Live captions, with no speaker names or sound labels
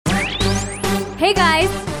Hey guys,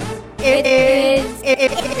 it's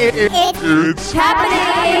happening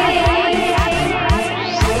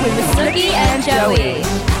with Snooki and Joey.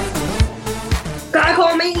 Gotta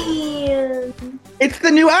call me. It's the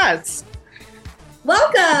new us.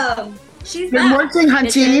 Welcome. She's Good back. morning,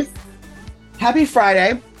 hunties. Bitches. Happy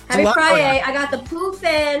Friday. Happy Friday. I got the poof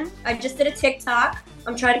in. I just did a TikTok.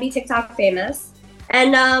 I'm trying to be TikTok famous.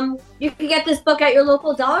 And you can get this book at your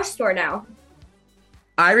local dollar store now.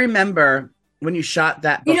 I remember when you shot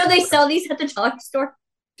that book. You know they sell these at the dollar store?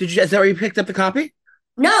 Is that where you picked up the copy?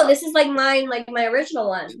 No, this is like mine, like my original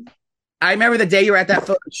one. I remember the day you were at that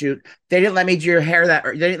photo shoot. They didn't let me do your hair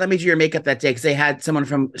they didn't let me do your makeup that day because they had someone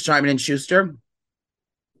from Simon and Schuster,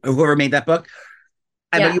 or whoever made that book.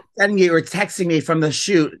 And but you were texting me from the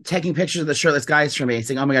shoot, taking pictures of the shirtless guys for me,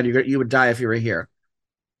 saying, "Oh my god, you would die if you were here."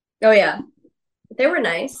 Oh yeah, they were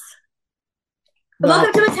nice. Well,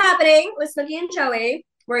 welcome to What's Happening with Snooki and Joey.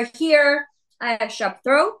 We're here. I have strep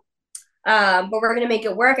throat, but we're gonna make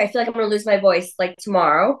it work. I feel like I'm gonna lose my voice like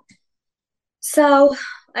tomorrow, so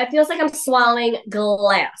it feels like I'm swallowing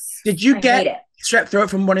glass. Did you get strep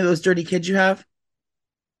throat from one of those dirty kids you have?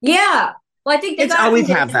 Yeah. Well, I think they always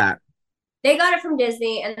have that. They got it from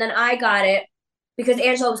Disney, and then I got it because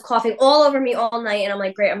Angela was coughing all over me all night, and I'm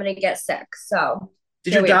like, great, I'm gonna get sick. So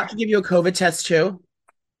did your doctor give you a COVID test too?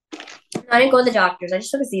 I didn't go to the doctors. I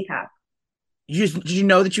just took a Z-Pak. Did you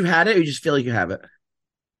know that you had it, or you just feel like you have it?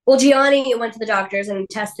 Well, Gianni went to the doctors and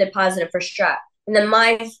tested positive for strep, and then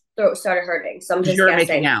my throat started hurting. So I'm just guessing.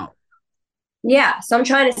 Making out. Yeah, so I'm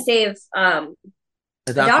trying to save the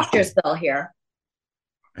doctor's bill here.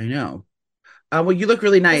 I know. Well, you look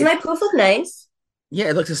really nice. Does my poof look nice? Yeah,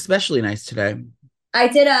 it looks especially nice today. I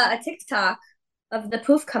did a TikTok of the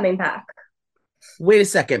poof coming back. Wait a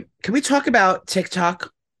second. Can we talk about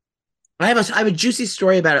TikTok? I have a juicy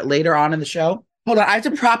story about it later on in the show. Hold on, I have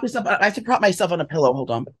to prop this up. I have to prop myself on a pillow.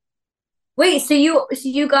 Hold on. Wait, so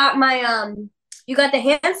you got my you got the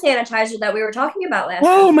hand sanitizer that we were talking about last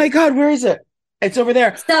Oh time. my god, where is it? It's over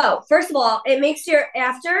there. So, first of all, it makes your,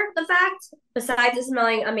 after the fact, besides it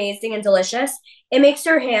smelling amazing and delicious, it makes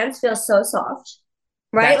your hands feel so soft.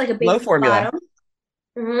 Right? Like a big low formula.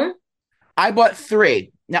 Mm-hmm. I bought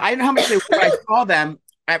 3. Now, I don't know how much they were. I saw them.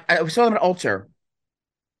 I saw them at Ulta.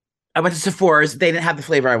 I went to Sephora's. They didn't have the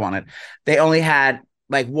flavor I wanted. They only had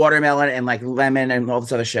like watermelon and like lemon and all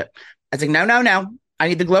this other shit. I was like, no. I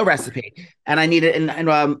need the glow recipe, and I need it in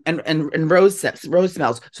rose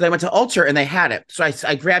smells. So I went to Ulta and they had it. So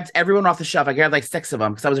I grabbed everyone off the shelf. I grabbed like 6 of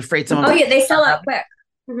them because I was afraid someone. Oh yeah, they sell out quick.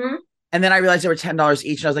 Mm-hmm. And then I realized they were $10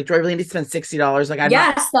 each, and I was like, do I really need to spend $60?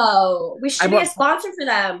 Like, so we should be a sponsor for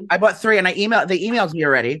them. I bought 3, and they emailed me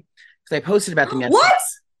already because I posted about them yesterday. What?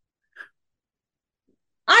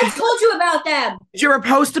 I told you about them. Did you ever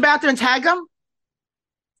post about them and tag them?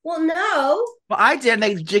 Well, no. Well, I did, and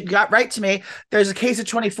they got right to me. There's a case of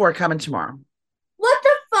 24 coming tomorrow. What the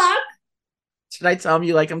fuck? Should I tell them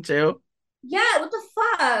you like them too? Yeah, what the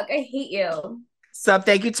fuck? I hate you. So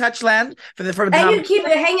thank you, Touchland, for and you keep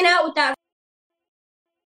hanging out with that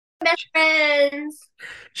best friends.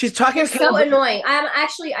 She's talking. So annoying.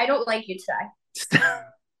 I don't like you today.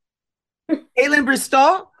 Caitlin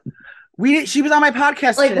Bristol. She was on my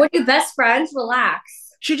podcast. Like, today. we're you best friends? Relax.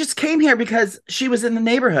 She just came here because she was in the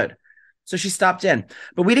neighborhood, so she stopped in.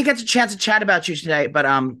 But we didn't get a chance to chat about you today. But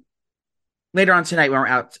later on tonight when we're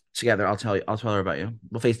out together, I'll tell her about you.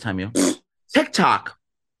 We'll FaceTime you. TikTok.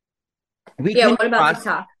 What about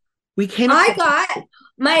TikTok? I got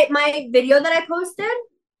my video that I posted,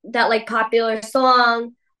 that like popular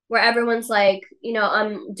song where everyone's like,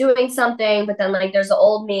 I'm doing something, but then like there's an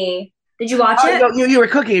old me. Did you watch it? You were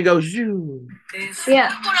cooking. It goes, Zhoo.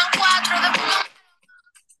 Yeah.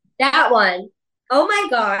 That one. Oh my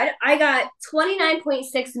god. I got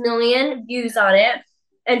 29.6 million views on it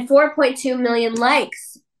and 4.2 million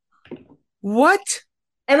likes. What?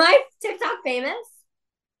 Am I TikTok famous?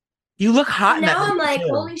 You look hot. So now I'm like,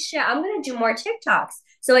 holy shit, I'm gonna do more TikToks.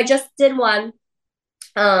 So I just did one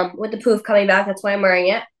with the poof coming back. That's why I'm wearing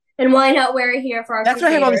it. And why not wear it here for our That's why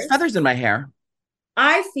I have all these feathers in my hair.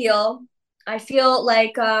 I feel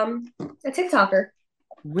like a TikToker.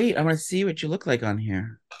 Wait, I want to see what you look like on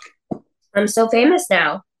here. I'm so famous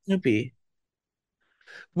now. Snoopy.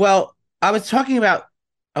 Well, I was talking about.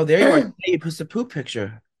 Oh, there you are. You posted a poop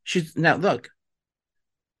picture. She's now look.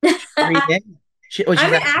 I'm an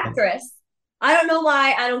actress. I don't know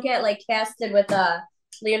why I don't get like casted with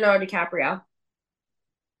Leonardo DiCaprio.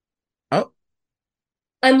 Oh,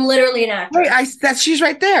 I'm literally an actress. Wait, she's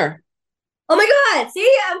right there. Oh my god!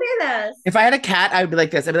 See, I'm famous. If I had a cat, I would be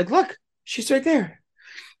like this. I'd be like, look, she's right there.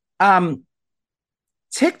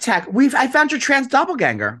 TikTok. I found your trans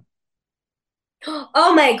doppelganger.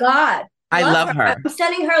 Oh my God. I love her. I'm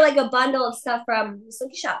sending her like a bundle of stuff from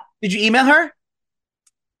Slinky Shop. Did you email her?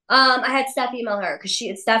 I had Steph email her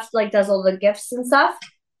because Steph like does all the gifts and stuff.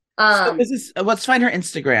 So let's find her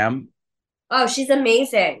Instagram. Oh, she's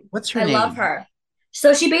amazing. What's her I name? love her.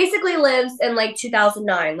 So she basically lives in like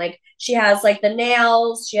 2009. Like she has like the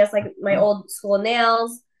nails. She has like my old school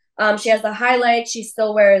nails. She has the highlights. She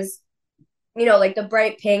still wears, like the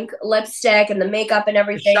bright pink lipstick and the makeup and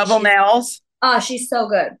everything. Shovel nails. Oh, she's so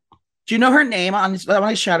good. Do you know her name on this? I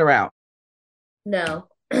want to shout her out. No.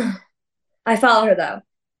 I follow her though.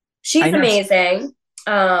 She's amazing.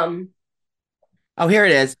 Oh, here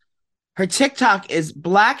it is. Her TikTok is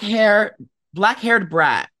black-haired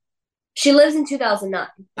brat. She lives in 2009.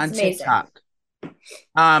 It's on amazing. TikTok.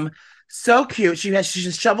 So cute.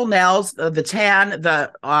 She's shovel nails, the tan,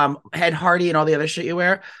 the Head Hardy, and all the other shit you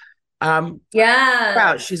wear. Yeah.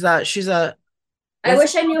 Wow, she's a. I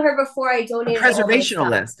wish I knew her before I donated. A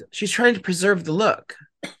preservationalist. She's trying to preserve the look.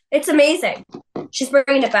 It's amazing. She's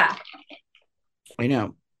bringing it back. I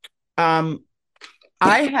know. I've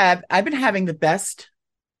been having the best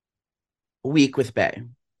week with Bay.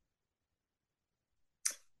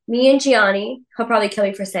 Me and Gianni, he'll probably kill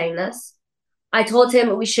me for saying this. I told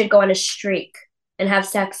him we should go on a streak and have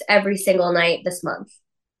sex every single night this month.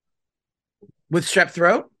 With strep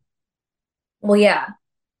throat? Well, yeah.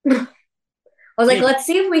 I was like, let's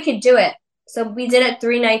see if we could do it. So we did it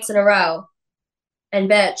 3 nights in a row. And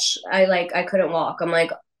bitch, I couldn't walk. I'm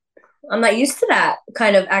like, I'm not used to that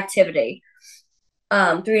kind of activity.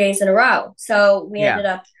 3 days in a row. So we ended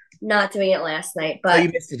up not doing it last night. But you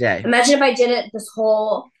missed a day. Imagine if I did it this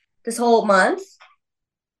whole month.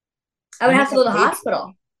 I would have to go to the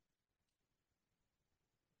hospital.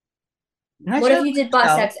 What if you did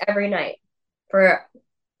butt sex every night for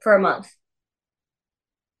a month?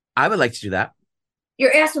 I would like to do that.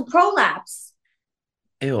 Your ass would prolapse.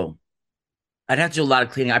 Ew. I'd have to do a lot of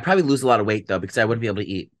cleaning. I'd probably lose a lot of weight though because I wouldn't be able to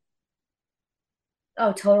eat.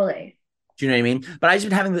 Oh, totally. Do you know what I mean? But I've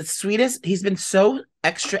been having the sweetest. He's been so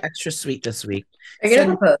extra sweet this week. Are you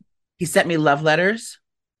gonna propose? He sent me love letters.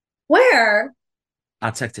 Where?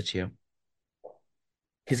 I'll text it to you.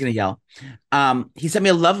 He's gonna yell. He sent me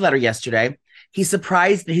a love letter yesterday. He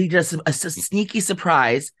surprised me. He does a sneaky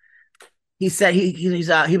surprise. He said he was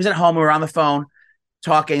at home. We were on the phone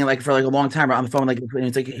talking for a long time. We're on the phone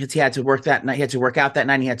it's like he had to work that night. He had to work out that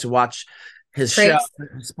night. And he had to watch his show.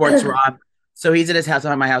 Sports were on. So he's at his house.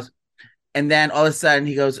 I'm at my house. And then all of a sudden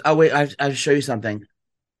he goes, "Oh wait, I have to show you something."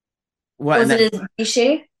 What was it? His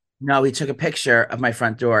she? No, he took a picture of my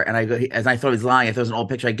front door, and as I thought he was lying. I thought it was an old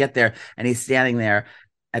picture. I get there, and he's standing there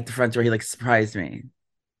at the front door. He surprised me.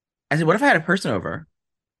 I said, "What if I had a person over?"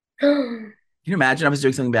 Can you imagine I was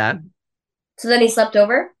doing something bad? So then he slept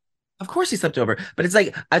over? Of course he slept over. But it's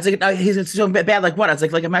like, I was like, no, he's so bad. Like what? I was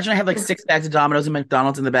like imagine I had 6 bags of Domino's and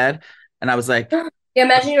McDonald's in the bed. And I was like. Yeah,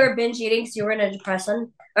 imagine you were binge eating because you were in a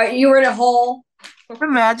depression. Or you were in a hole.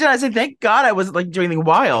 Imagine. I said, thank God I wasn't doing anything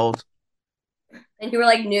wild. And you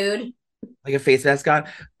were nude. Like a face mask on.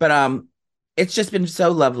 But it's just been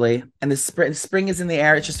so lovely. And the spring is in the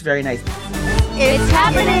air. It's just very nice. It's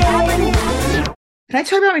happening. Can I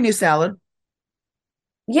tell you about my new salad?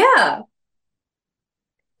 Yeah.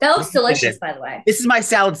 That looks delicious, by the way. This is my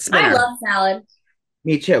salad spinner. I love salad.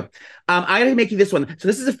 Me too. I'm going to make you this one. So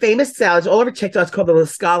this is a famous salad. It's all over TikTok. It's called the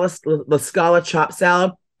La Scala chopped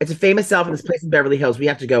salad. It's a famous salad from this place in Beverly Hills. We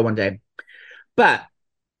have to go one day. But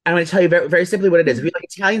I'm going to tell you very, very simply what it is. If you like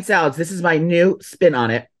Italian salads, this is my new spin on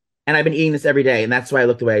it. And I've been eating this every day. And that's why I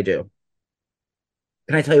look the way I do.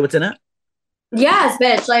 Can I tell you what's in it? Yes,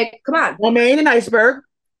 bitch. Come on. Romaine and iceberg.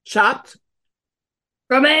 Chopped.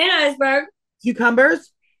 Romaine and iceberg.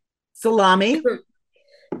 Cucumbers. Salami.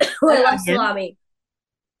 I love salami.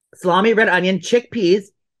 Salami, red onion, chickpeas,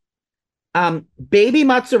 baby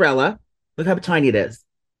mozzarella. Look how tiny it is.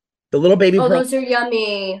 The little baby. Oh, those are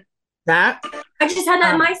yummy. That I just had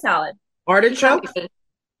that in my salad. Artichoke.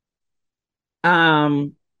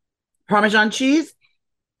 Parmesan cheese,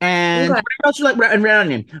 and whatever else you like, and red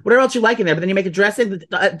onion. Whatever else you like in there. But then you make a dressing.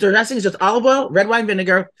 The dressing is just olive oil, red wine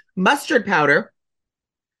vinegar, mustard powder,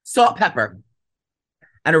 salt, pepper,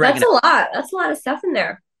 and oregano. That's a lot of stuff in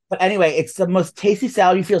there. But anyway, it's the most tasty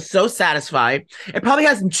salad. You feel so satisfied. It probably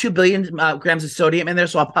has 2 billion grams of sodium in there,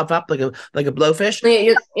 so I'll puff up like a blowfish.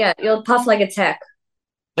 You'll puff like a tick,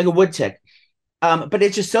 like a wood tick. But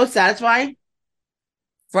it's just so satisfying,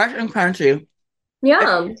 fresh and crunchy.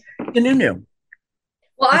 Yum. The new.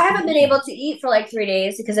 Well, I haven't been able to eat for 3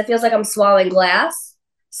 days because it feels like I'm swallowing glass.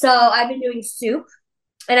 So I've been doing soup,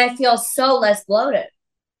 and I feel so less bloated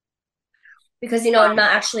because I'm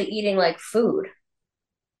not actually eating food.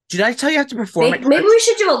 Did I tell you I have to perform it? Maybe we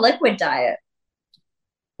should do a liquid diet,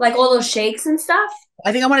 like all those shakes and stuff.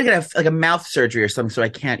 I think I want to get a mouth surgery or something so I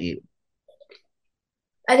can't eat.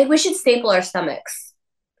 I think we should staple our stomachs.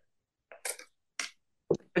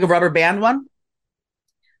 Like a rubber band one?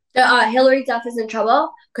 Hillary Duff is in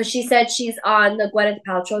trouble because she said she's on the Gwyneth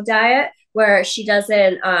Paltrow diet where she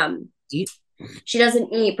doesn't Eat? she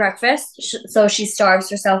doesn't eat breakfast, so she starves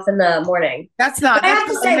herself in the morning. That's not. But I have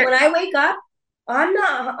to say, when I wake up, I'm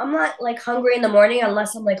not like hungry in the morning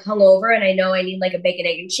unless I'm like hungover and I know I need like a bacon,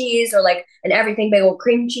 egg, and cheese or like an everything bagel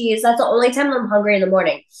cream cheese. That's the only time I'm hungry in the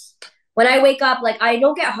morning. When I wake up, like I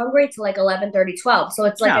don't get hungry till like 11:30, 12. So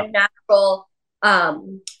it's like a natural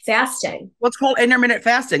fasting. Well, it's called intermittent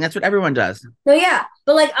fasting. That's what everyone does. No, yeah.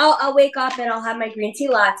 But like I'll wake up and I'll have my green tea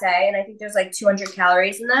latte and I think there's like 200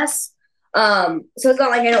 calories in this. So it's not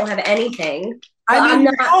like I don't have anything. I'm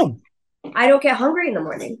not I don't get hungry in the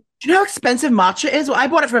morning. Do you know how expensive matcha is? Well, I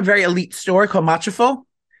bought it from a very elite store called Matchaful.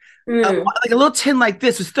 Like a little tin like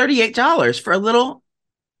this was $38 for a little.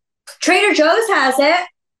 Trader Joe's has it,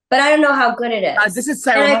 but I don't know how good it is. This is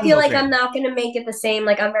and I feel like I'm not going to make it the same.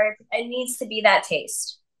 Like it needs to be that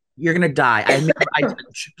taste. You're going to die.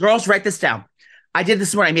 Girls, write this down. I did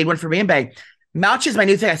this morning. I made one for me and Bay. Matcha is my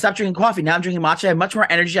new thing. I stopped drinking coffee. Now I'm drinking matcha. I have much more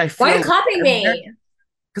energy. Why are you copying me?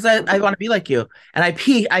 Because I want to be like you. And I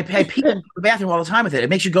pee in the bathroom all the time with it. It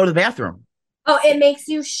makes you go to the bathroom. Oh, it makes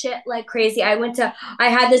you shit like crazy. I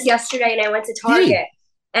had this yesterday and I went to Target.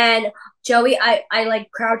 And Joey, I like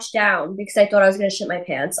crouched down because I thought I was going to shit my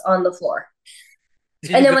pants on the floor.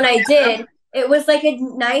 And then when I did, it was like a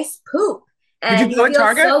nice poop. And did you go to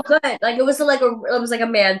Target? So good. Like it was like a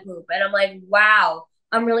man poop. And I'm like, wow,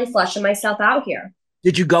 I'm really flushing myself out here.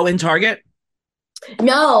 Did you go in Target?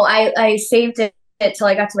 No, I saved it till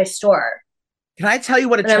I got to my store. Can I tell you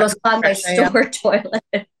what I almost clogged my store toilet.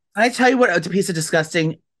 Can I tell you what a piece of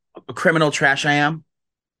disgusting criminal trash I am?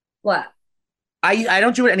 What? I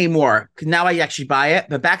don't do it anymore because now I actually buy it.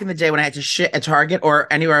 But back in the day when I had to shit at Target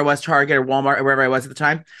or anywhere I was, Target or Walmart or wherever I was at the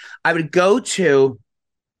time, I would go to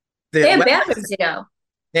they have bathrooms, you know.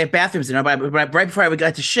 They have bathrooms, you know. But right before I would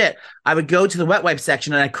get to shit, I would go to the wet wipe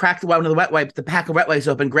section and I'd crack one of the wet wipes, the pack of wet wipes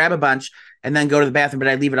open, grab a bunch, and then go to the bathroom. But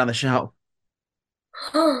I'd leave it on the shelf.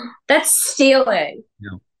 That's stealing.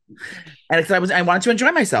 No. And I wanted to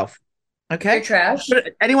enjoy myself. Okay. You're trash.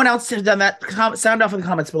 But anyone else has done that? Sound off in the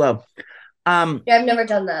comments below. Yeah, I've never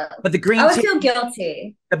done that. But the green I would tea, feel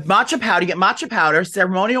guilty. The matcha powder, you get matcha powder,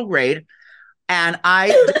 ceremonial grade, and I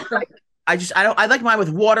like mine with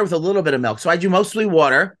water with a little bit of milk. So I do mostly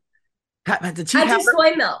water. I do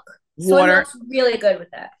soy milk. Soy Water. milk's really good with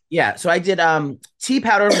that. Yeah, so I did tea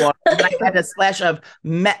powder and water, and I had a splash of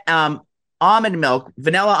almond milk,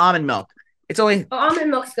 vanilla almond milk. It's only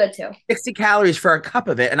almond milk's good too. 60 calories for a cup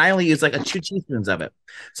of it, and I only use like 2 teaspoons of it.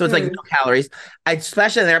 So it's like no calories. I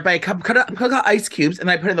splash it in there, but I cut out ice cubes,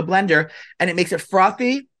 and I put it in the blender, and it makes it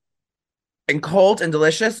frothy and cold and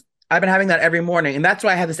delicious. I've been having that every morning, and that's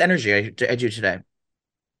why I have this energy I do today.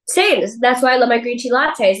 Same. That's why I love my green tea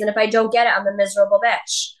lattes, and if I don't get it, I'm a miserable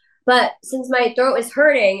bitch. But since my throat is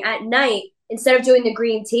hurting at night, instead of doing the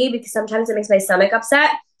green tea, because sometimes it makes my stomach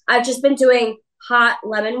upset, I've just been doing hot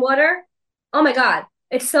lemon water. Oh my God,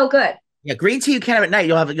 it's so good. Yeah, green tea you can't have at night.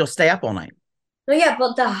 You'll stay up all night. No, yeah,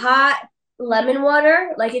 but the hot lemon water,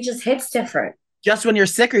 like it just hits different. Just when you're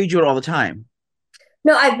sick, or you do it all the time?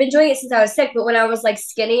 No, I've been doing it since I was sick, but when I was like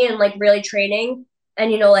skinny and like really training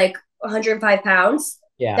and like 105 pounds,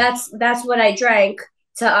 that's what I drank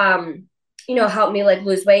to help me like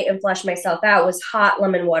lose weight and flush myself out was hot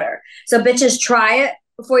lemon water. So bitches, try it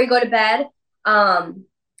before you go to bed.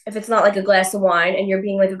 If it's not like a glass of wine and you're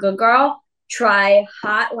being like a good girl, try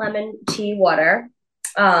hot lemon tea water.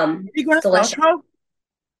 You going to delicious.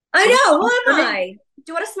 I know. What am I? Do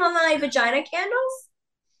you want to smell my vagina candles?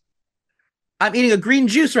 I'm eating a green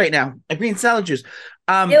juice right now, a green salad juice.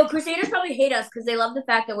 Crusaders probably hate us because they love the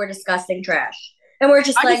fact that we're disgusting trash. And we're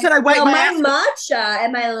just my matcha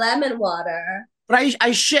and my lemon water. But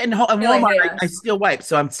I shit in Walmart. I still wipe,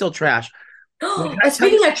 so I'm still trash.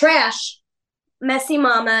 Speaking of trash, Messy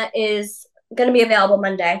Mama is going to be available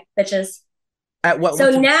Monday, bitches.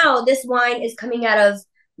 Now this wine is coming out of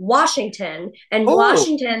Washington, and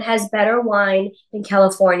Washington has better wine than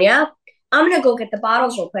California. I'm going to go get the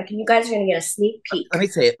bottles real quick, and you guys are going to get a sneak peek. Let me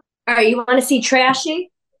see it. All right, you want to see trashy?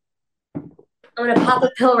 I'm going to pop a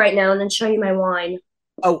pill right now and then show you my wine.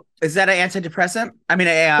 Oh, is that an antidepressant? I mean,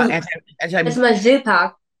 anti. It's my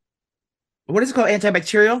Zupac. What is it called?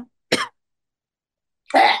 Antibacterial?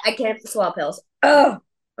 I can't swallow pills. Oh,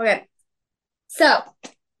 okay. So,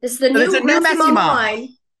 this is the new Messy Mama wine.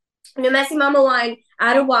 New Messy Mama wine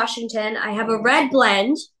out of Washington. I have a red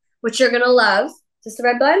blend. which you're gonna love. Is this the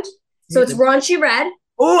red blend? So it's raunchy red.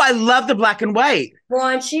 Oh, I love the black and white.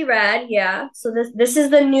 Raunchy red, yeah. So this is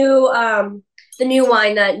the new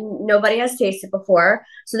wine that nobody has tasted before.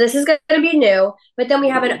 So this is gonna be new. But then we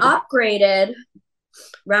have an upgraded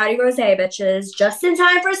Rowdy Rosé, bitches, just in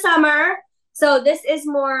time for summer. So this is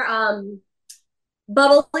more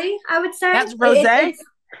bubbly, I would say. That's rosé?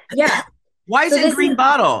 Yeah. Why is it a green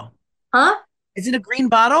bottle? Huh? Is it a green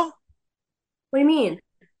bottle? What do you mean?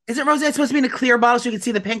 Isn't rosé supposed to be in a clear bottle so you can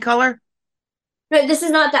see the pink color? No, this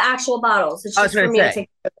is not the actual bottles. It's just for me to take.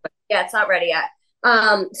 Yeah, it's not ready yet.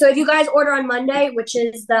 So if you guys order on Monday, which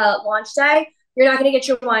is the launch day, you're not going to get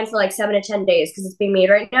your wine for like 7 to 10 days because it's being made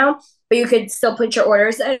right now. But you could still put your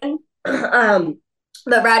orders in. The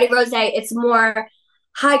Rowdy Rosé, it's more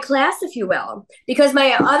high class, if you will, because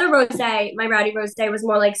my other rosé, my Rowdy Rosé, was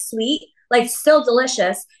more like sweet, like still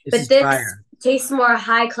delicious, but this tastes more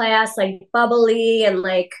high class, like bubbly and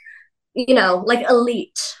like, you know, like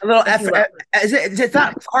elite. A little it's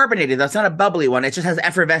not carbonated though. It's not a bubbly one. It just has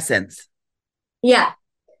effervescence. Yeah.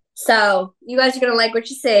 So you guys are gonna like what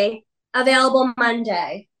you see. Available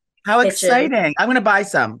Monday. How exciting! I'm gonna buy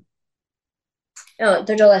some. Oh,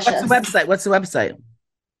 they're delicious. What's the website?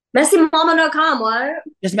 Messymama.com. What?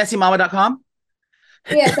 Just messymama.com?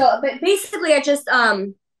 Yeah, so but basically I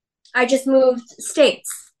just moved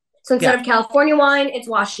states. So instead of California wine, it's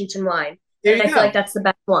Washington wine. And I feel like that's the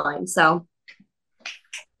best wine. So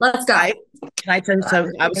let's go. Can I tell you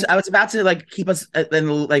something? I was about to like keep us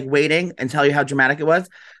like waiting and tell you how dramatic it was,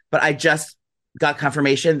 but I just got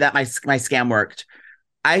confirmation that my scam worked.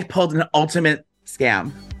 I pulled an ultimate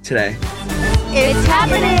scam today. It's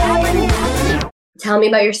happening. Tell me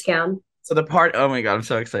about your scam. So oh my God, I'm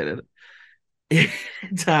so excited.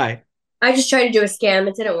 Ty. I just tried to do a scam.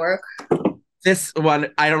 It didn't work. This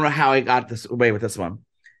one, I don't know how I got this away with this one.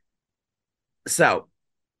 So.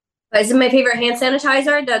 Is it my favorite hand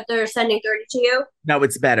sanitizer that they're sending 30 to you? No,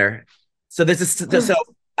 it's better. So so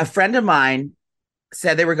a friend of mine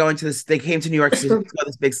said they were going to this. They came to New York to go to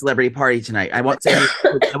this big celebrity party tonight. I won't say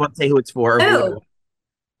who it's for.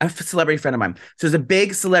 A celebrity friend of mine. So there's a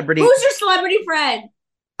big celebrity. Who's your celebrity friend?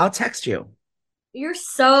 I'll text you. You're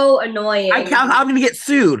so annoying. I'm going to get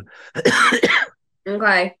sued.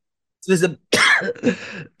 Okay. So there's Do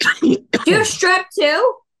you have strep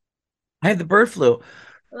too? I have the bird flu.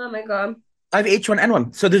 Oh my God. I have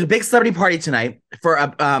H1N1. So there's a big celebrity party tonight for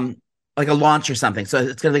a like a launch or something. So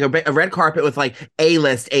it's gonna be like a red carpet with like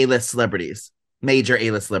A-list celebrities, major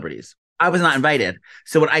A-list celebrities. I was not invited.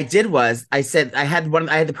 So what I did was I said I had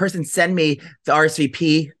the person send me the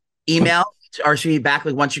RSVP email to RSVP back.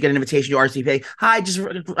 Like once you get an invitation, you RSVP. Hi,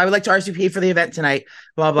 I would like to RSVP for the event tonight.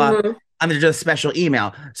 Blah blah. Mm-hmm. I'm gonna do a special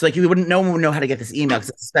email. So like no one would know how to get this email because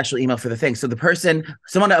it's a special email for the thing. So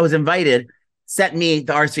someone that was invited sent me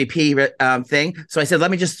the RSVP thing. So I said,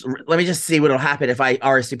 let me just see what'll happen if I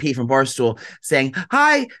RSVP from Barstool saying,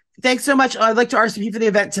 hi, thanks so much. I'd like to RSVP for the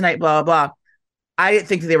event tonight, blah, blah, blah. I didn't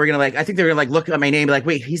think that they were going to look at my name and be like,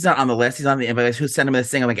 wait, he's not on the list. He's on the invite. Who sent him this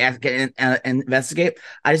thing? I'm like, get and investigate.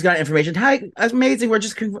 I just got information. Hi, that's amazing. We're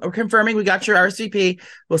just confirming we got your RSVP.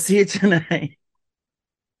 We'll see you tonight.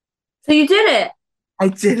 So you did it. I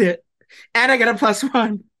did it. And I got a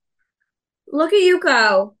 +1. Look at you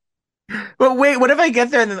go. But wait, what if I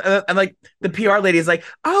get there and like the PR lady is like,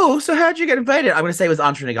 oh, so how'd you get invited? I'm going to say it was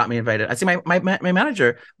Antron that got me invited. I see my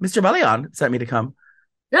manager, Mr. Malion, sent me to come.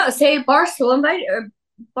 No, say Barstool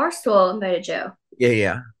invited you.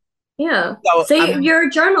 Yeah. So say you're a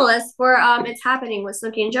journalist for It's Happening with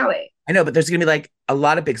Snooki and Joey. I know, but there's going to be like a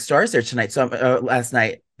lot of big stars there tonight. So last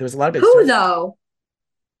night, there was a lot of big stars. Who though?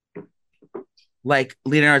 Like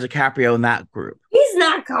Leonardo DiCaprio in that group. He's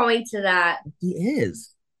not going to that. He is.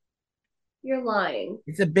 You're lying.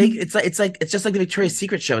 It's just like the Victoria's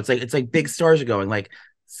Secret show. It's like big stars are going. Like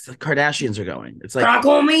Kardashians are going. It's like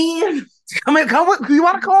call me. Come. You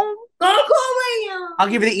want to call? Call me. I'll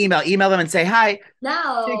give you the email. Email them and say hi.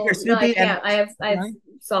 No, I can't. I have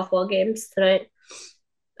softball games tonight.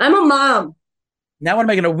 I'm a mom. Now what am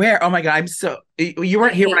I going to wear? Oh my God! You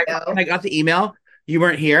weren't here when I got the email. You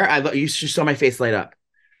weren't here. You saw my face light up.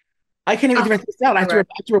 I can't even get my face out. I have to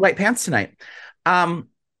wear white pants tonight.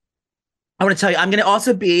 I want to tell you, I'm going to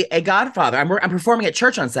also be a godfather. I'm performing at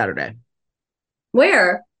church on Saturday.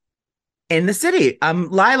 Where? In the city.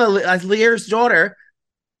 Lila, Lear's daughter,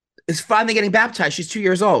 is finally getting baptized. She's 2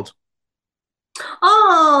 years old.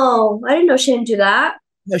 Oh, I didn't know she didn't do that.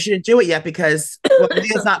 No, she didn't do it yet because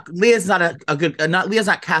Leah's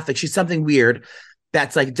not Catholic. She's something weird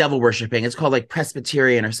that's like devil worshiping. It's called like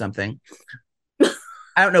Presbyterian or something.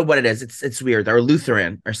 I don't know what it is. It's weird, or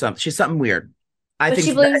Lutheran or something. She's something weird. But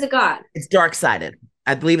she believes in God. It's dark-sided.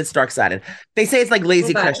 I believe it's dark sided. They say it's like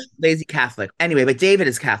lazy Okay. Christian, lazy Catholic. Anyway, but David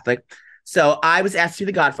is Catholic. So I was asked to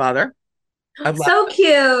be the godfather of So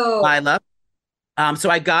cute. Lila. So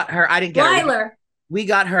I got her. I didn't get her. Liler. We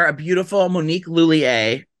got her a beautiful Monique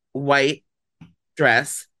Lullier white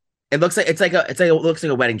dress. It looks like it looks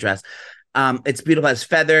like a wedding dress. It's beautiful, it has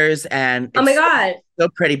feathers and it's Oh my God. so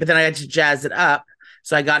pretty. But then I had to jazz it up.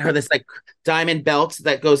 So I got her this like diamond belt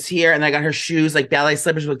that goes here, and I got her shoes, like ballet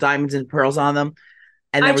slippers with diamonds and pearls on them.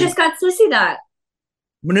 And I then just got to see that.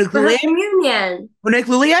 Monique For her Lullier? communion. Monique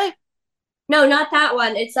Lullier? No, not that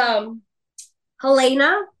one. It's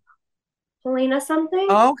Helena. Helena something?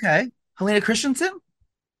 Oh, okay. Helena Christensen?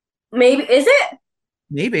 Maybe is it?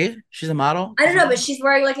 Maybe. She's a model. I don't know, but she's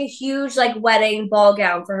wearing like a huge like wedding ball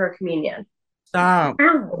gown for her communion.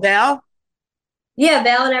 Val? Yeah,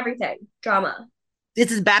 veil and everything. Drama. This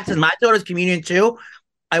is baptism. My daughter's communion too.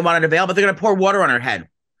 I wanted a veil, but they're gonna pour water on her head.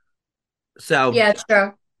 So Yeah, it's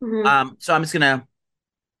true. Mhm. So I'm just gonna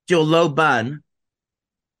do a low bun.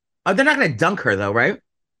 Oh, they're not gonna dunk her though, right?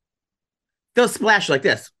 They'll splash like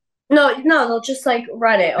this. No, they'll just like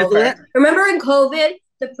run it Is over. it? Remember in COVID,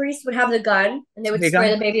 the priest would have the gun and they would There you spray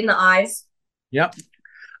go. the baby in the eyes. Yep.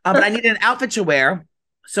 But I needed an outfit to wear,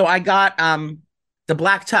 so I got the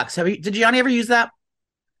black tux. Did Gianni ever use that?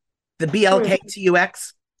 The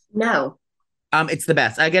BLKTUX. No. It's the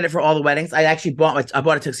best. I get it for all the weddings. I bought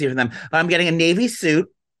a tuxedo for them. But I'm getting a navy suit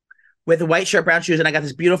with a white shirt, brown shoes, and I got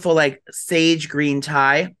this beautiful like sage green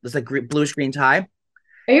tie. This like bluish green tie.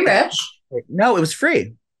 Are you rich? No, it was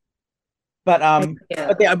free. But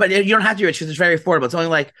Yeah. but you don't have to be rich because it's very affordable. It's only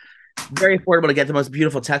like very affordable to get the most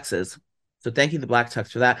beautiful tuxes. So thank you, the black tux,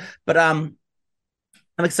 for that. But I'm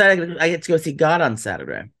excited. I get to go see God on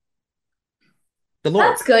Saturday. The Lord.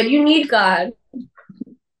 That's good. You need God.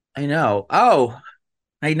 I know. Oh,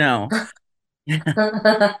 I know. Do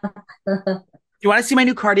you want to see my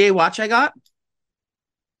new Cartier watch I got?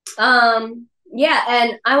 Yeah,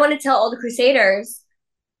 and I want to tell all the Crusaders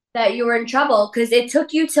that you were in trouble because it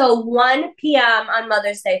took you till 1 p.m. on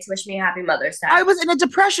Mother's Day to wish me a happy Mother's Day. I was in a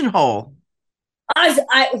depression hole.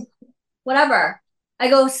 Whatever. I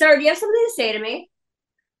go, sir, do you have something to say to me?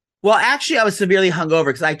 Well, actually, I was severely hungover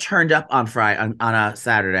because I turned up on Friday on a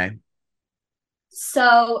Saturday.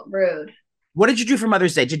 So rude. What did you do for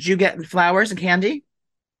Mother's Day? Did you get flowers and candy?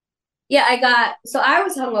 Yeah, I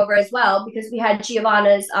was hungover as well because we had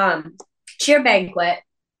Giovanna's cheer banquet.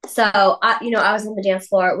 So I was on the dance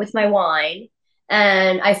floor with my wine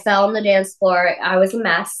and I fell on the dance floor. I was a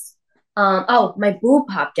mess. My boob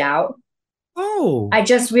popped out. Oh. I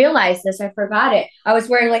just realized this. I forgot it. I was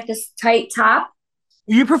wearing like this tight top.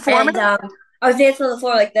 Were you performing? And I was dancing on the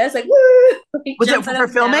floor like this, like woo. Was it for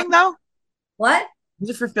filming though? What? Was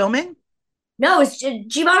it for filming? No, it's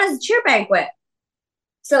Giovanna's cheer banquet.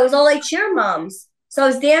 So it was all like cheer moms. So I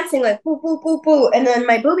was dancing like boo, boo, boo, boo. And then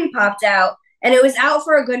my boobie popped out and it was out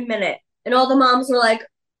for a good minute. And all the moms were like,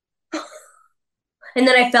 and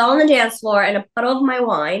then I fell on the dance floor and a puddle of my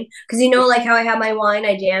wine. Because like how I have my wine,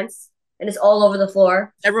 I dance and it's all over the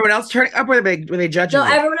floor. Everyone else turning up or were they judging No,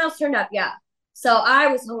 you? everyone else turned up, yeah. So I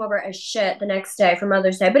was hungover as shit the next day for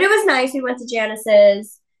Mother's Day. But it was nice. We went to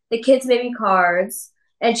Janice's. The kids made me cards.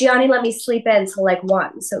 And Gianni let me sleep in till like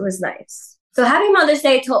 1. So it was nice. So happy Mother's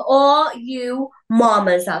Day to all you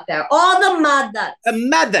mamas out there. All the mothers. The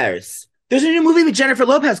Mothers. There's a new movie with Jennifer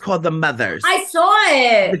Lopez called The Mothers. I saw Is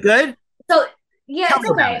it. it good? So, yeah, Tell it's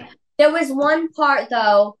me about okay. There was one part,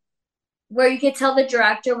 though, where you could tell the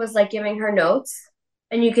director was like giving her notes.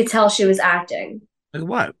 And you could tell she was acting. Like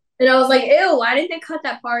what? And I was like, ew, why didn't they cut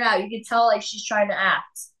that part out? You could tell like she's trying to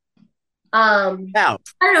act. Now,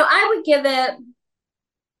 I don't know. I would give it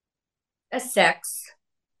a 6.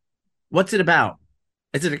 what's it about?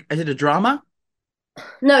 Is it a drama?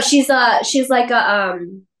 No, she's like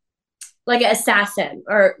an assassin,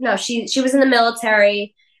 or no, she was in the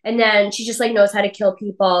military and then she just like knows how to kill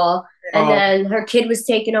people, and then her kid was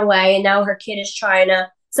taken away and now her kid is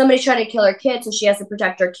somebody's trying to kill her kid, so she has to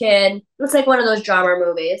protect her kid. It's like one of those drama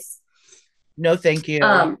movies. No, thank you.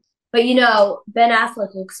 But Ben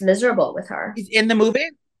Affleck looks miserable with her. He's in the movie?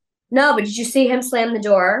 No, but did you see him slam the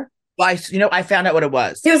door? Well, I found out what it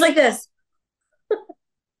was. He was like this.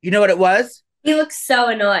 You know what it was? He looks so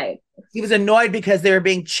annoyed. He was annoyed because they were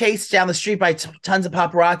being chased down the street by tons of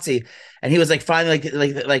paparazzi, and he was like finally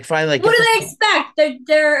finally. What do they expect?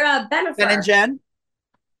 They're Bennifer. Ben and Jen.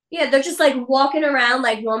 Yeah, they're just like walking around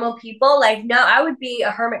like normal people. Like, no, I would be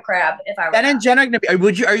a hermit crab if I were. Ben and Jen are gonna be. Are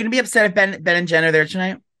you gonna be upset if Ben and Jen are there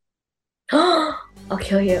tonight? I'll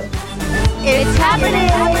kill you. It's happening.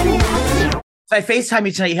 If I FaceTime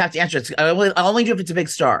you tonight, you have to answer it. I'll only do it if it's a big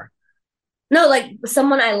star. No, like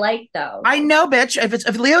someone I like though. I know, bitch.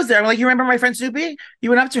 If Leo's there, I'm like, you remember my friend Snoopy? You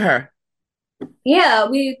went up to her. Yeah,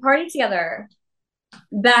 we partied together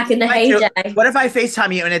back in the I do. heyday. What if I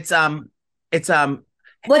FaceTime you and it's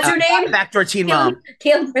What's your name? Backdoor Teen Mom?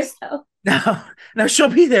 Caitlin Bristow. No, no, she'll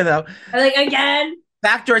be there though. I'm like, again?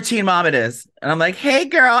 Backdoor Teen Mom it is. And I'm like, hey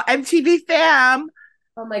girl, MTV fam.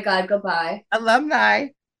 Oh my God, goodbye. Alumni.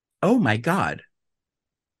 Oh my God.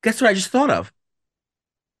 Guess what I just thought of?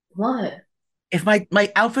 What? If my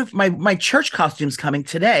outfit, my church costume's coming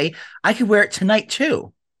today, I could wear it tonight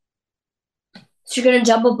too. So you're gonna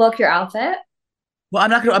double book your outfit? Well, I'm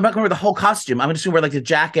not gonna wear the whole costume. I'm just gonna wear like the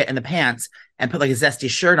jacket and the pants and put like a zesty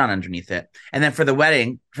shirt on underneath it. And then for the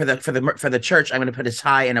wedding, for the church, I'm gonna put a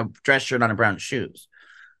tie and a dress shirt on and brown shoes.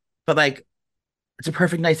 But like, it's a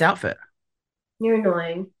perfect nice outfit. You're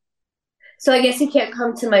annoying. So I guess you can't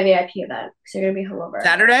come to my VIP event because you're gonna be hungover.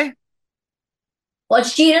 Saturday? Well,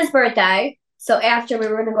 it's Gina's birthday, so after we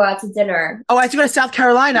were gonna go out to dinner. Oh, I have to go to South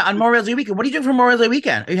Carolina on Memorial Day weekend. What are you doing for Memorial Day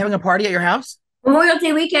weekend? Are you having a party at your house? Memorial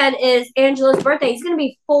Day weekend is Angela's birthday. He's gonna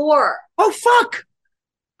be 4. Oh fuck!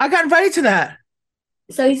 I got invited to that.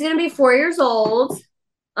 So he's gonna be 4 years old.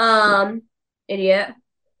 Idiot.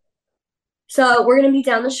 So we're gonna be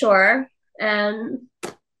down the shore, and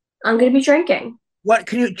I'm gonna be drinking. What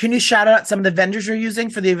can you shout out some of the vendors you're using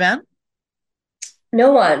for the event?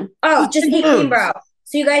 No one. Oh, just Eat Clean Foods. Bro.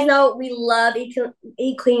 So you guys know we love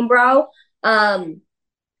Eat Clean Bro.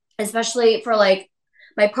 Especially for like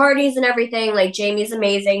my parties and everything. Like Jamie's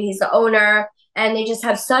amazing. He's the owner, and they just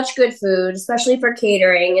have such good food, especially for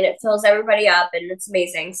catering, and it fills everybody up, and it's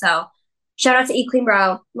amazing. So shout out to Eat Clean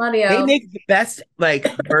Bro. Love you. They make the best like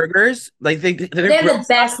burgers. Like they have the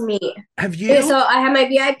best meat. Have you? Yeah, so I have my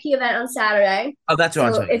VIP event on Saturday. Oh, that's what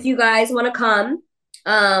I'm So talking. if you guys want to come,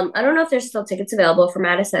 I don't know if there's still tickets available for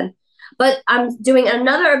Madison, but I'm doing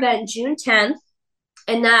another event June 10th,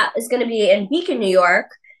 and that is going to be in Beacon, New York.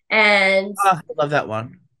 And Oh, I love that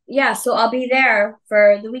one. yeah, so I'll be there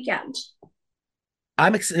for the weekend.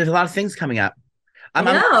 I'm excited. There's a lot of things coming up. I'm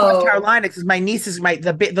I in know. North Carolina because my niece is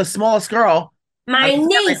the smallest girl. My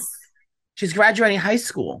niece. She's graduating high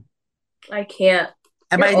school. I can't.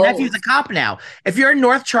 And You're my old. nephew's a cop now. If you're in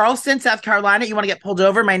North Charleston, South Carolina, you want to get pulled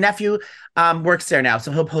over, my nephew works there now,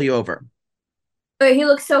 so he'll pull you over. But he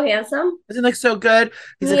looks so handsome. Doesn't look so good.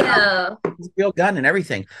 He's a Yeah. cop. He's a real gun and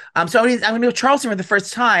everything. So I'm going to go to Charleston for the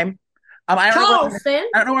first time. I don't Charleston. know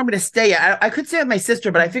where I'm going to stay yet. I could stay with my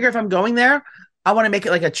sister, but I figure if I'm going there, I want to make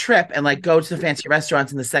it like a trip and like go to the fancy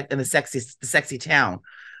restaurants in the sexy town.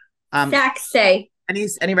 Sexy.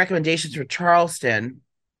 Any recommendations for Charleston?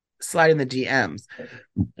 Slide in the DMs.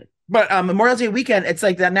 But Memorial Day weekend, it's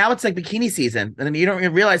like that now. It's like bikini season, and then you don't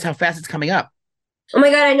even realize how fast it's coming up. Oh my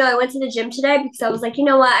God, I know. I went to the gym today because I was like, you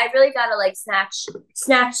know what? I really gotta like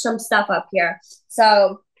snatch some stuff up here.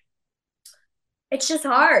 So it's just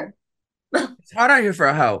hard. It's hard out here for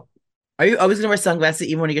a hoe. Are you always gonna wear sunglasses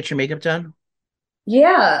even when you get your makeup done?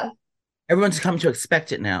 Yeah. Everyone's come to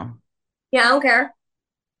expect it now. Yeah, I don't care.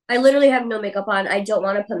 I literally have no makeup on. I don't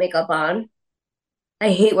want to put makeup on.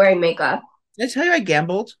 I hate wearing makeup. Did I tell you I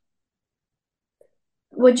gambled?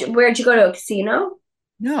 Where'd you go to a casino?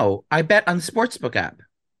 No, I bet on the sportsbook app.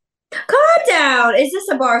 Calm down. Is this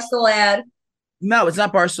a Barstool ad? No, it's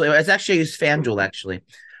not Barcelona. It's actually I used FanDuel actually.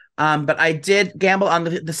 But I did gamble on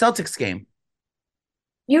the Celtics game.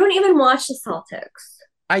 You don't even watch the Celtics.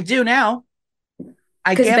 I do now.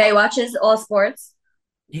 Because Bay watches all sports.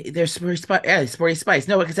 There's Sporty Spice.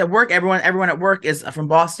 No, because at work, everyone at work is from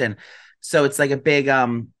Boston, so it's like a big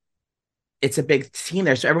it's a big team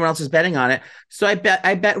there. So everyone else is betting on it. So I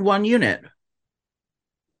bet one unit,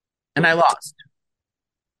 and I lost.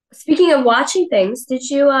 Speaking of watching things, did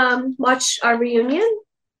you watch our reunion?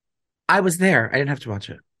 I was there. I didn't have to watch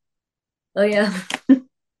it. Oh yeah.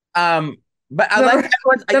 But I like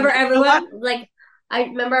everyone. Like I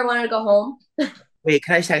remember I wanted to go home. Wait,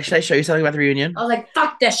 should I show you something about the reunion? I was like,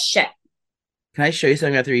 fuck this shit. Can I show you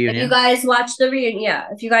something about the reunion? If you guys watched the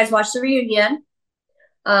reunion,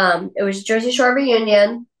 it was Jersey Shore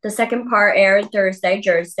reunion. The second part aired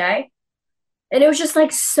Thursday. And it was just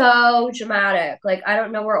like so dramatic. Like I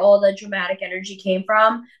don't know where all the dramatic energy came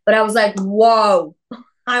from, but I was like, whoa.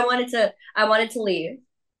 I wanted to leave.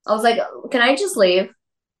 I was like, can I just leave?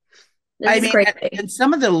 This is crazy. And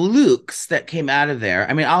some of the looks that came out of there.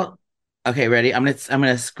 I mean, okay, ready? I'm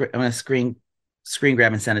gonna screen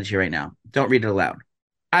grab and send it to you right now. Don't read it aloud.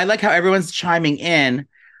 I like how everyone's chiming in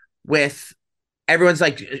with everyone's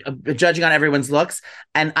like judging on everyone's looks,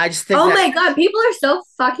 and I just think, oh my God, people are so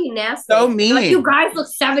fucking nasty. So mean. Like, you guys look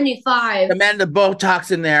 75. The men, the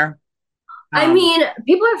Botox in there. I mean,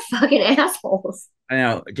 people are fucking assholes. I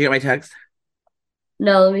know. Do you get my text?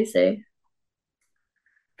 No, let me see.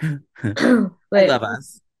 I Wait, love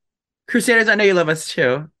us. Crusaders, I know you love us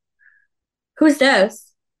too. who's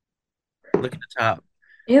this? Look at the top.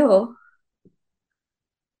 Ew.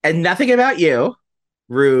 And nothing about you.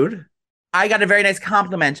 Rude. I got a very nice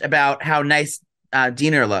compliment about how nice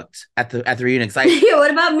Diener looked at the reunion. 'Cause Yeah,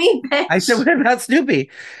 what about me, I said, bitch? what about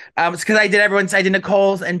Snoopy? It's because I did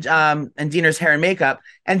Nicole's and Diener's hair and makeup.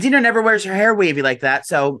 And Diener never wears her hair wavy like that.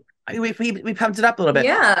 So we pumped it up a little bit.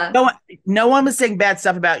 Yeah. No one was saying bad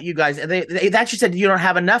stuff about you guys. They actually said you don't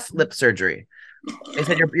have enough lip surgery. They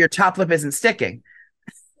said your top lip isn't sticking.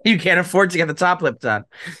 You can't afford to get the top lip done.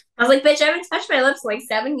 I was like, bitch, I haven't touched my lips in like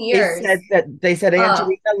 7 years. They said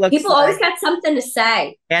Angelina looks People always got something to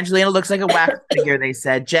say. Angelina looks like a wax figure, they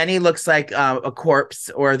said. Jenny looks like a corpse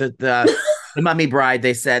or the mummy bride,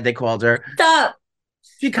 they called her. Stop.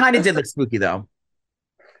 She kind of did look spooky though.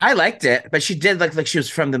 I liked it, but she did look like she was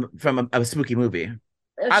from a spooky movie.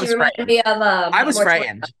 She reminded me of I was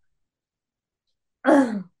frightened.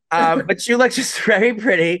 But you look just very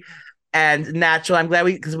pretty and natural. I'm glad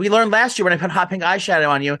because we learned last year when I put hot pink eyeshadow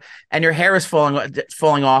on you and your hair was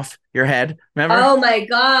falling off your head. Remember? Oh my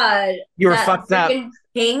god, you were fucked up.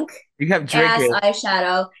 Pink. You kept drinking. Ass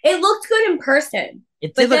eyeshadow. It looked good in person,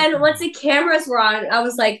 but then once the cameras were on, I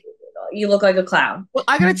was like, "You look like a clown." Well,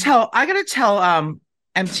 I gotta tell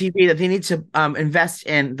MTV that they need to invest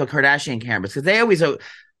in the Kardashian cameras because they always,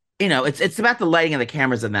 it's about the lighting of the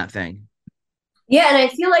cameras in that thing. Yeah, and I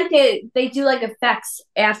feel like they do like effects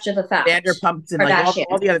after the fact. Vanderpumps and like all the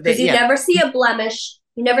other things. Because you never see a blemish,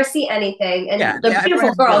 you never see anything, and they're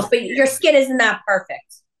beautiful girls, but your skin isn't that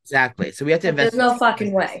perfect. Exactly. So we have to invest. There's no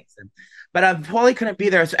fucking way. But Paulie couldn't be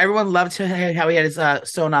there, so everyone loved how he had his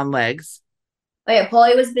sewn on legs. Oh yeah,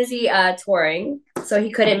 Paulie was busy touring, so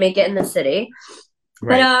he couldn't make it in the city.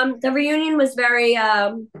 Right. But the reunion was very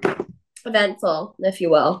eventful, if you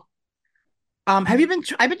will. Have you been?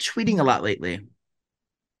 I've been tweeting a lot lately.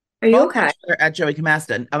 Are you okay? At Joey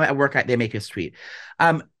Camasta. I'm at work. They make us tweet.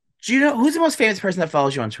 Do you know who's the most famous person that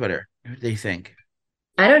follows you on Twitter? Who do you think?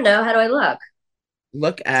 I don't know. How do I look?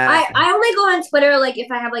 Look at. I only go on Twitter like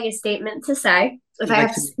if I have like a statement to say, if I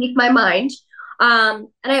have to speak my mind. And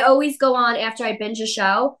I always go on after I binge a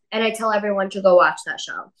show, and I tell everyone to go watch that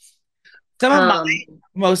show. Some of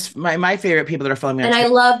my favorite people that are following me. And I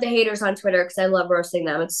love the haters on Twitter because I love roasting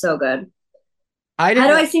them. It's so good. How do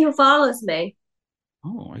I see who follows me?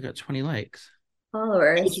 Oh, I got 20 likes.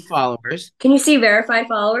 Followers. Can you see verified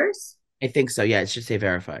followers? I think so. Yeah, it should say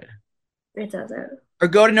verified. It doesn't. Or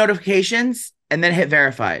go to notifications and then hit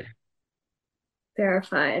verified.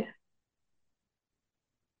 Verified.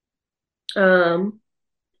 I don't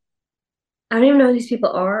even know who these people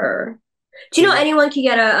are. Do you know anyone can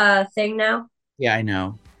get a thing now? Yeah, I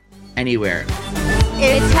know. Anywhere.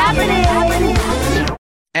 It's happening.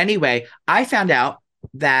 Anyway, I found out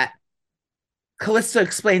that Calista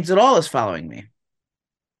Explains It All is following me.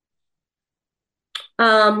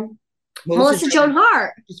 Melissa Joan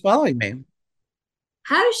Hart is following me.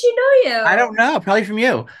 How does she know you? I don't know. Probably from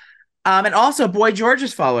you. And also, Boy George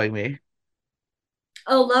is following me.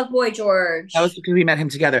 Oh, love Boy George. That was because we met him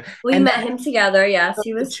together. We met him together. Yes,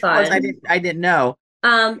 he was fun. I didn't know.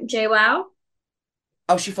 JWoww.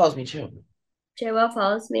 Oh, she follows me too. JWoww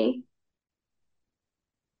follows me.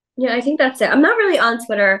 Yeah, I think that's it. I'm not really on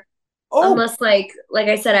Twitter unless, like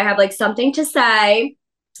I said, I have like something to say.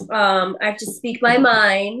 I have to speak my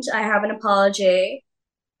mind. I have an apology.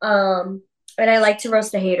 And I like to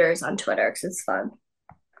roast the haters on Twitter because it's fun.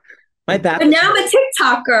 But now I'm a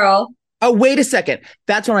TikTok girl. Oh, wait a second.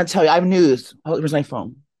 That's what I want to tell you. I have news. Oh, where's my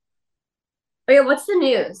phone? Oh, yeah. What's the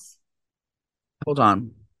news? Hold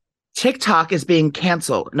on. TikTok is being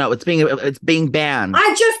canceled. No, it's being banned.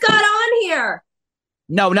 I just got on here.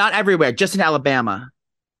 No, not everywhere. Just in Alabama.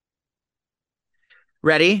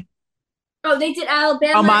 Ready? Oh, they did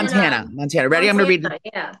Alabama. Oh, Montana. Montana. Ready? I'm going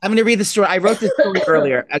to read the story. I wrote this story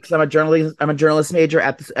earlier because I'm a journalist major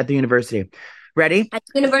at the university. Ready? At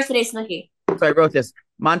the University of Snooki. So I wrote this.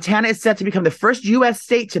 Montana is set to become the first U.S.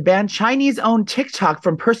 state to ban Chinese-owned TikTok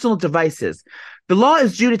from personal devices. The law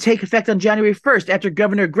is due to take effect on January 1st after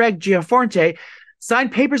Governor Greg Gianforte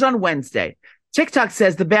signed papers on Wednesday. TikTok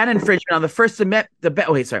says the ban infringement on the First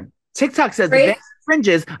Amendment. TikTok says the ban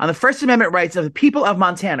infringes on the First Amendment rights of the people of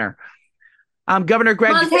Montana. Governor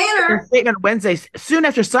Greg Montana statement on Wednesday, soon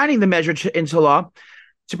after signing the measure into law,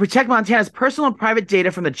 to protect Montana's personal and private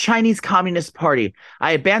data from the Chinese Communist Party.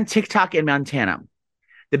 I have banned TikTok in Montana.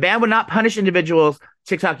 The ban would not punish individuals,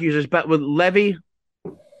 TikTok users, but would levy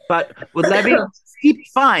steep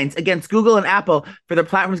fines against Google and Apple for their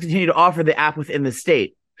platforms continue to offer the app within the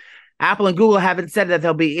state. Apple and Google haven't said that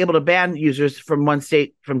they'll be able to ban users from one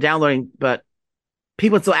state from downloading, but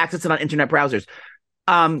people still access it on internet browsers.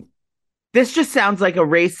 This just sounds like a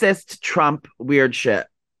racist Trump weird shit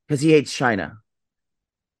because he hates China.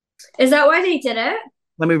 Is that why they did it?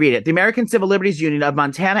 Let me read it. The American Civil Liberties Union of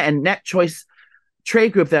Montana and Net Choice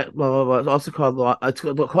Trade Group that also called law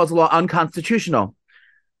calls the law unconstitutional.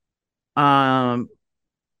 Okay.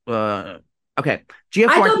 I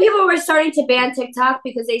thought people were starting to ban TikTok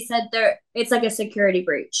because they said it's like a security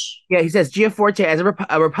breach. Yeah, he says Giaforte, as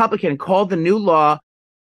a Republican, called the new law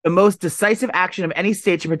the most decisive action of any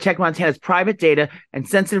state to protect Montana's private data and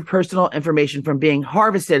sensitive personal information from being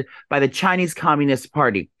harvested by the Chinese Communist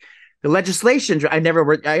Party. The legislation, I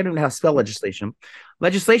don't know how to spell legislation.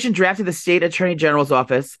 Legislation drafted the state attorney general's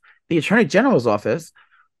office,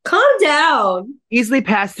 Calm down. Easily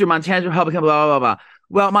passed through Montana's Republican, blah, blah, blah, blah.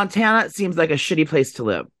 Well, Montana seems like a shitty place to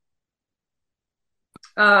live.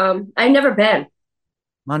 I've never been.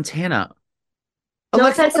 Montana. No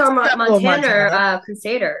offense to our Montana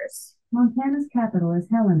Crusaders. Montana's capital is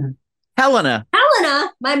Helena. Helena,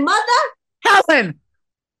 my mother? Helen!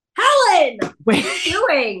 Helen! Wait, What are you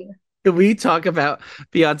doing? can we talk about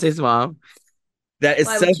Beyonce's mom? That is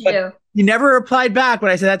Why so would you funny. do? You never replied back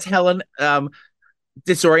when I said that's Helen,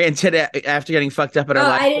 disoriented after getting fucked up in her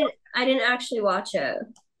life. I didn't actually watch it.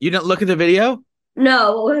 You didn't look at the video?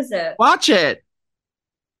 No, what was it? Watch it.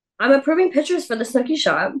 I'm approving pictures for the Snooki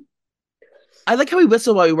shop. I like how we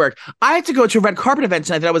whistle while we work. I had to go to a red carpet event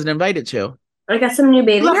tonight that I wasn't invited to. I got some new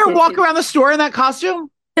bathing Let her suits. walk around the store in that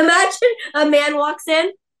costume. Imagine a man walks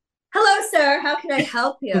in. Hello, sir. How can I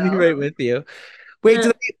help you? I'll be right with you. Wait,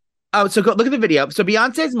 so go look at the video. So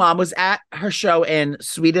Beyonce's mom was at her show in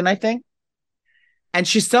Sweden, I think, and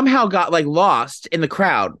she somehow got like lost in the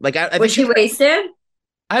crowd. Like, I Was she wasted?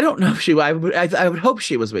 I don't know if she. I would hope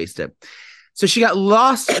she was wasted. So she got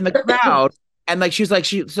lost in the crowd, and like she was like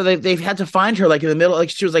So they've had to find her like in the middle. Like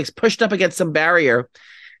she was like pushed up against some barrier,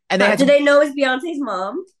 and Did they know it was Beyonce's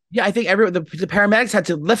mom? Yeah, I think the paramedics had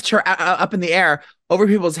to lift her up in the air over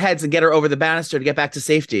people's heads and get her over the banister to get back to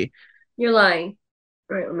safety. You're lying.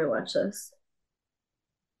 All right, let me watch this.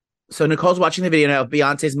 So Nicole's watching the video now of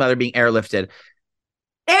Beyonce's mother being airlifted.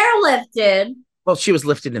 Airlifted? Well, she was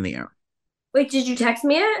lifted in the air. Wait, did you text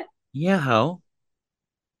me it? Yeah, ho.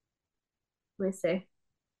 Let me see.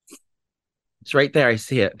 It's right there. I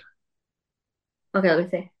see it. Okay, let me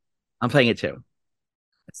see. I'm playing it too.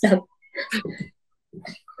 So,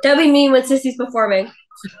 that'd be mean when Sissy's performing.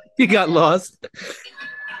 You got lost.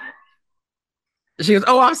 She goes,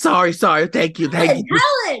 "Oh, I'm sorry. Thank you.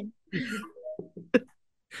 Helen!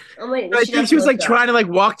 Oh, wait, I think she was like trying to like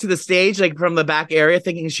walk to the stage, like from the back area,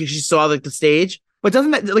 thinking she saw like the stage. But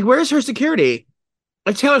doesn't that like where's her security?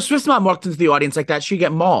 Like Taylor Swift's mom walked into the audience like that, she'd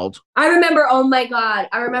get mauled. I remember. Oh my god!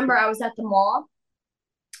 I remember I was at the mall,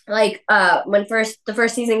 like when the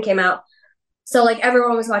first season came out. So like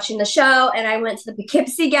everyone was watching the show, and I went to the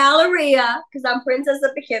Poughkeepsie Galleria because I'm Princess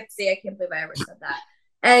of Poughkeepsie. I can't believe I ever said that.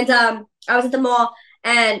 And I was at the mall,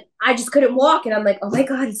 and I just couldn't walk, and I'm like, oh my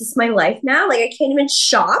god, is this my life now? Like I can't even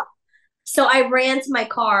shop. So I ran to my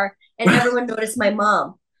car, and everyone noticed my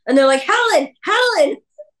mom, and they're like, Helen.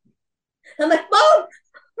 I'm like, Mom,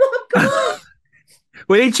 come on.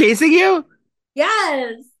 Were they chasing you?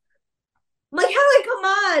 Yes. I'm like, Helen, come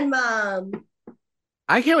on, Mom.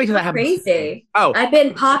 I can't wait till that happens. Crazy. Oh, I've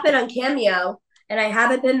been popping on Cameo, and I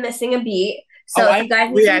haven't been missing a beat. So if you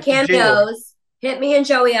guys need some cameos, hit me and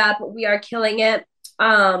Joey up. We are killing it.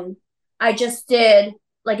 I just did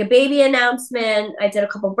like a baby announcement. I did a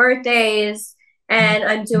couple birthdays, and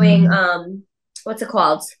I'm doing what's it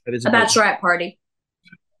called? A bachelorette party.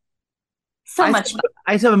 So much fun.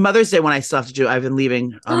 I still have a Mother's Day when I still have to do. I've been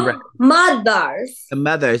leaving Mothers. the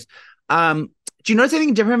mothers. Do you notice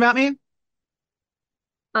anything different about me?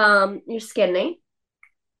 You're skinny.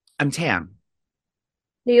 I'm tan.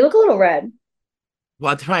 You look a little red.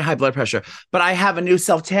 Well, it's probably high blood pressure, but I have a new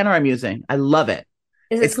self tanner I'm using. I love it.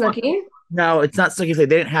 Is it Snooki? No, it's not Snooki Flake.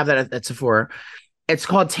 They didn't have that at Sephora. It's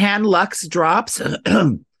called Tan Luxe Drops.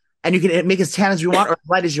 And you can make as tan as you want or as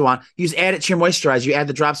light as you want. You just add it to your moisturizer. You add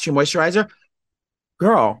the drops to your moisturizer.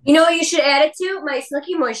 Girl. You know what you should add it to? My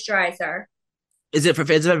Snooki moisturizer. Is it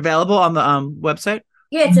available on the website?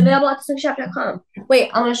 Yeah, it's available at SnookieShop.com. Wait,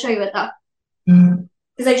 I'm going to show you it though.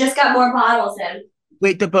 Because I just got more bottles in.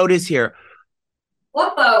 Wait, the boat is here.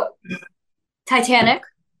 What boat? Titanic.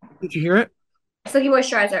 Did you hear it? Snooki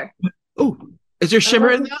moisturizer. Oh, is there shimmer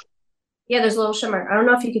in that? Yeah, there's a little shimmer. I don't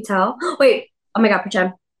know if you could tell. Wait. Oh my God,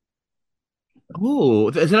 pretend. Oh,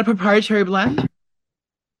 is that a proprietary blend?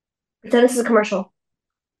 Pretend this is a commercial.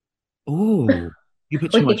 Oh, you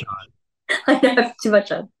put too much on. I know I have too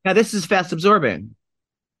much on. Now this is fast absorbing.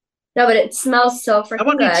 No, but it smells so I freaking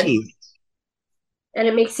want new good. teeth. And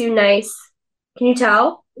it makes you nice. Can you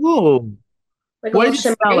tell? Ooh. Like What a does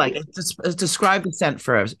little it smell shimmery. like? Describe the scent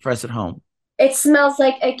for us at home. It smells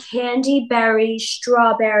like a candy berry,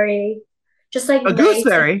 strawberry, just like A nice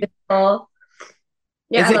gooseberry. and beautiful.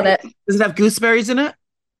 Yeah, Is I it- love it. Does it have gooseberries in it?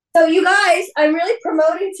 So you guys, I'm really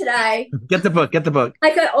promoting today. Get the book. Get the book.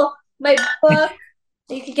 I got my book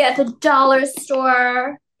that you can get at the dollar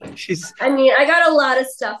store. She's I mean, I got a lot of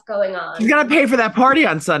stuff going on. gotta pay for that party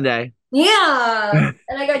on Sunday. Yeah.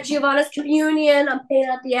 And I got Giovanna's communion. I'm paying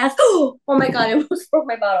out the ass. Oh my God, I almost broke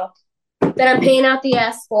my bottle. That I'm paying out the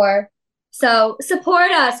ass for. So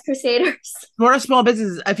support us, Crusaders. Support our small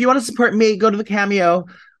businesses. If you want to support me, go to the Cameo,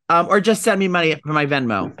 or just send me money for my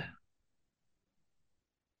Venmo.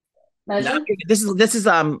 Imagine. This is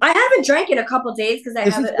I haven't drank in a couple days because I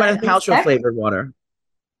this is haven't. Gwyneth I've been Paltrow sick. flavored water.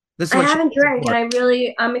 This is I what she- haven't drank,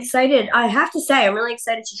 and I'm excited. I have to say, I'm really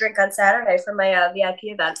excited to drink on Saturday for my VIP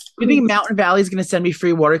event. Do you think Mountain Valley is going to send me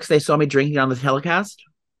free water because they saw me drinking on the telecast?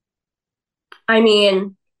 I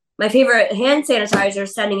mean, my favorite hand sanitizer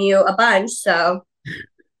is sending you a bunch, so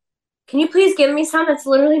can you please give me some? It's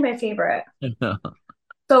literally my favorite.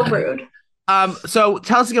 So rude. So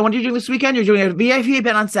tell us again, what are you doing this weekend? You're doing a VIP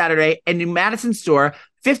event on Saturday in New Madison store,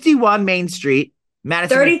 51 Main Street,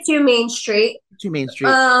 Madison 32 Main Street. 2 Main Street.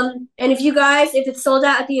 And if it's sold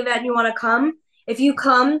out at the event and you want to come, if you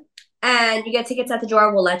come and you get tickets at the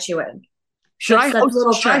door, we'll let you in. Should I that's a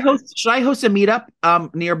little host? Should I host a meetup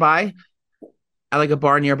nearby? At like a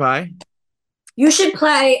bar nearby, You should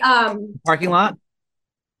play parking lot.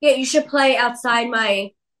 yeah, you should play outside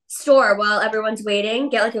my store while everyone's waiting.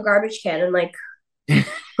 Get like a garbage can and like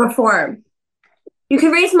perform. You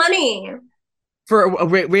can raise money. For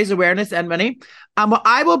raise awareness and money. Well,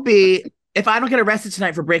 I will be, if I don't get arrested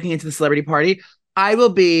tonight for breaking into the celebrity party, I will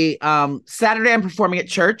be Saturday I'm performing at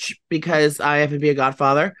church because I have to be a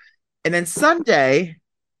godfather. And then Sunday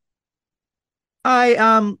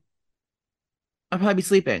I'll probably be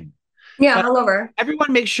sleeping. Yeah, hungover.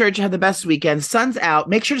 Everyone make sure to have the best weekend. Sun's out.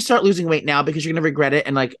 Make sure to start losing weight now because you're gonna regret it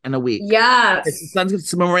in a week. Yes.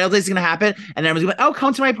 Memorial Day is gonna happen, and everyone's gonna be like, "Oh,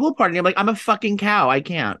 come to my pool party." And I'm like, "I'm a fucking cow. I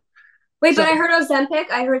can't." Wait, So- but I heard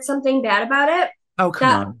Ozempic. I heard something bad about it. Oh, come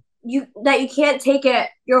That- on. You can't take it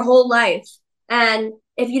your whole life, and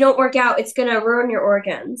if you don't work out, it's gonna ruin your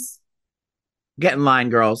organs. Get in line,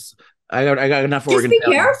 girls. I got enough Just organ be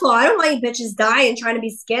failure. careful. I don't want you bitches dying trying to be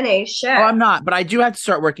skinny. Shit. Oh, I'm not, but I do have to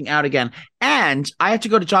start working out again. And I have to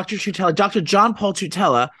go to Dr. Trutella, Dr. John Paul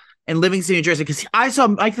Trutella in Livingston, New Jersey, because I saw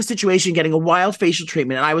Mike the Situation getting a wild facial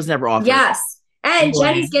treatment, and I was never offered. Yes. And Boy.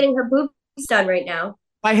 Jenny's getting her boobies done right now.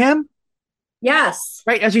 By him? Yes.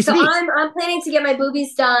 Right, as we So speak. I'm planning to get my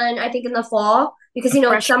boobies done, I think in the fall, because it's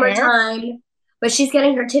Fresh hair? summertime. But she's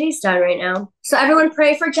getting her titties done right now. So everyone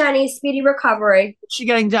pray for Jenny's speedy recovery. What's she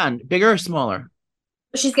getting done? Bigger or smaller?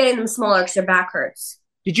 She's getting them smaller because her back hurts.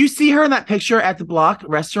 Did you see her in that picture at the Block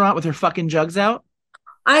restaurant with her fucking jugs out?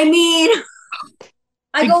 I mean,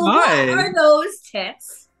 I My go, God. what are those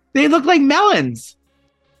tits? They look like melons.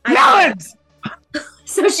 I- Melons!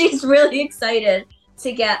 So she's really excited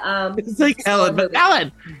to get It's like Ellen, but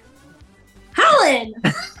Ellen! Helen.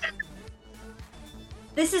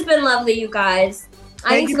 This has been lovely, you guys. I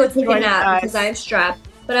Thank need you to go for take a joining nap us. because I'm strapped.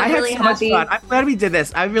 But I'm I had really so much happy. fun. I'm glad we did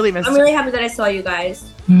this. I really missed I'm it. really happy that I saw you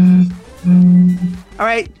guys. All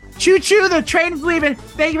right. Choo choo, the train's leaving.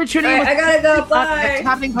 Thank you for tuning All in. right, I gotta go. It's Bye.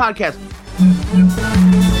 Happening Podcast.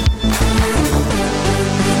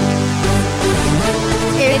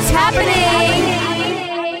 It's happening.